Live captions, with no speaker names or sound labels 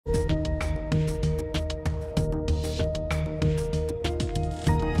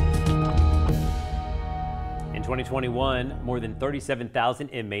2021, more than 37,000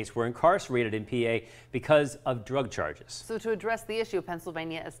 inmates were incarcerated in PA because of drug charges. So to address the issue,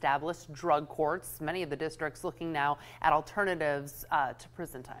 Pennsylvania established drug courts. Many of the districts looking now at alternatives to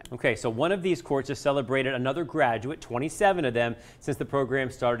prison time. Okay, so one of these courts has celebrated another graduate, 27 of them, since the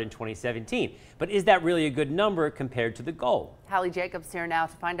program started in 2017. But is that really a good number compared to the goal? Hallie Jacobs here now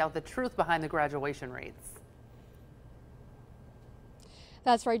to find out the truth behind the graduation rates.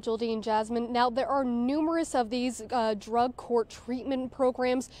 That's right, Joldy and Jasmine. Now, there are numerous of these drug court treatment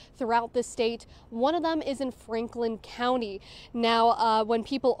programs throughout the state. One of them is in Franklin County. Now, when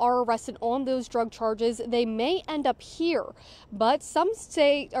people are arrested on those drug charges, they may end up here, but some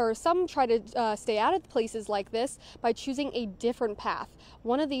try to stay out of places like this by choosing a different path,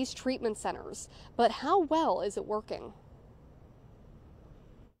 one of these treatment centers. But how well is it working?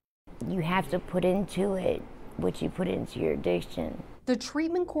 You have to put into it what you put into your addiction. The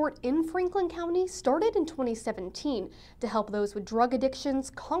treatment court in Franklin County started in 2017 to help those with drug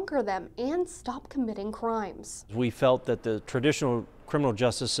addictions conquer them and stop committing crimes. We felt that the traditional criminal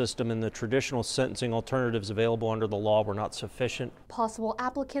justice system and the traditional sentencing alternatives available under the law were not sufficient. Possible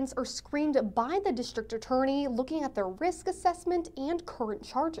applicants are screened by the district attorney looking at their risk assessment and current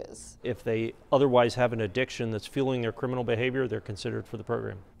charges. If they otherwise have an addiction that's fueling their criminal behavior, they're considered for the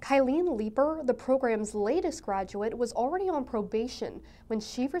program. Kylene Leeper, the program's latest graduate, was already on probation when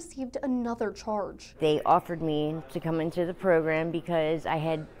she received another charge. They offered me to come into the program because I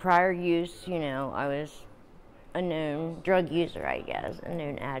had prior use, I was a known drug user, I guess, a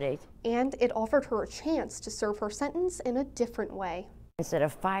known addict. And it offered her a chance to serve her sentence in a different way. Instead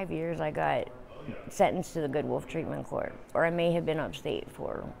of 5 years, I got sentenced to the Good Wolf Treatment Court, or I may have been upstate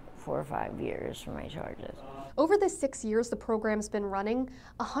for 4 or 5 years for my charges. Over the 6 years the program's been running,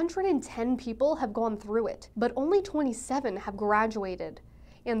 110 people have gone through it, but only 27 have graduated.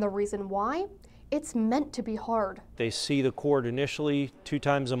 And the reason why? It's meant to be hard. They see the court initially 2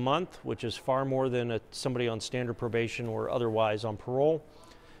 times a month, which is far more than somebody on standard probation or otherwise on parole.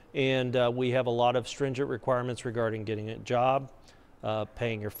 And we have a lot of stringent requirements regarding getting a job,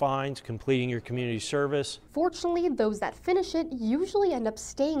 paying your fines, completing your community service. Fortunately, those that finish it usually end up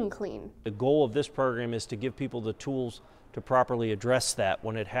staying clean. The goal of this program is to give people the tools to properly address that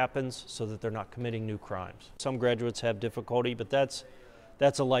when it happens so that they're not committing new crimes. Some graduates have difficulty, but that's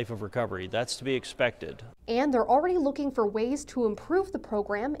a life of recovery. That's to be expected. And they're already looking for ways to improve the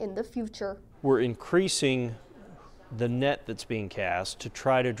program in the future. We're increasing the net that's being cast to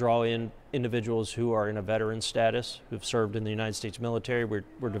try to draw in individuals who are in a veteran status, who've served in the United States military.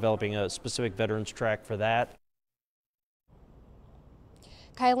 We're developing a specific veterans track for that.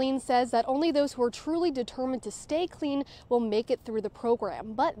 Kylene says that only those who are truly determined to stay clean will make it through the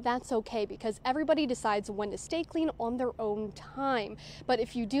program, but that's okay because everybody decides when to stay clean on their own time. But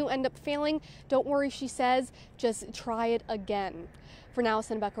if you do end up failing, don't worry, she says, just try it again. For now, I'll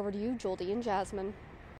send it back over to you, Joldy and Jasmine.